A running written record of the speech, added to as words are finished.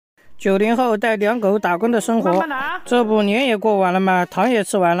90后带2狗打工的生活，这不年也过完了嘛，糖也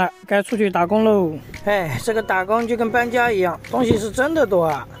吃完了，该出去打工喽。哎，这个打工就跟搬家一样，东西是真的多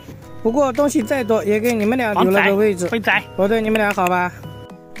啊。不过东西再多，也给你们俩留了个位置。我对你们俩好吧？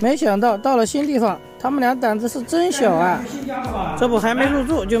没想到到了新地方，他们俩胆子是真小啊！这不还没入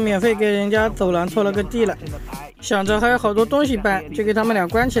住，就免费给人家走廊拖了个地了。想着还有好多东西搬，就给他们俩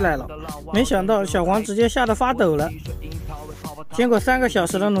关起来了。没想到小黄直接吓得发抖了。经过3个小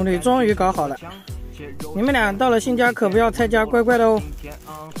时的努力，终于搞好了。你们俩到了新家可不要拆家，乖乖的哦。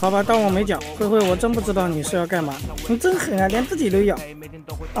好吧，当我没讲。慧慧，我真不知道你是要干嘛。你真狠啊，连自己都咬。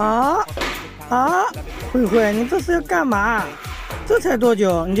慧慧，你这是要干嘛？这才多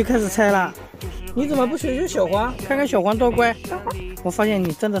久你就开始拆了？你怎么不学学小黄？看看小黄多乖。我发现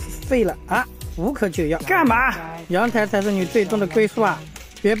你真的是废了啊，无可救药。干嘛？阳台才是你最终的归宿啊！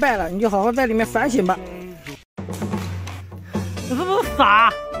别拜了，你就好好在里面反省吧。你是不是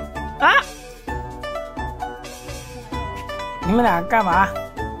傻啊？你们俩干嘛？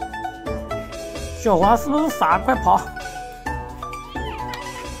小黄是不是傻？快跑！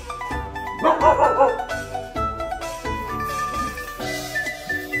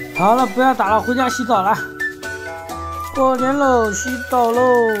好了，不要打了，回家洗澡了。过年喽，洗澡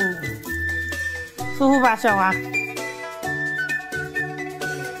喽，舒服吧，小黄？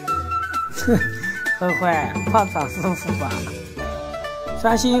哼，慧慧，泡澡舒服吧？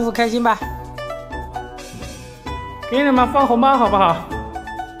穿新衣服开心吧？给你们放红包好不好？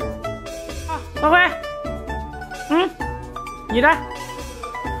慧慧，你的。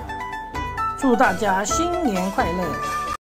祝大家新年快乐！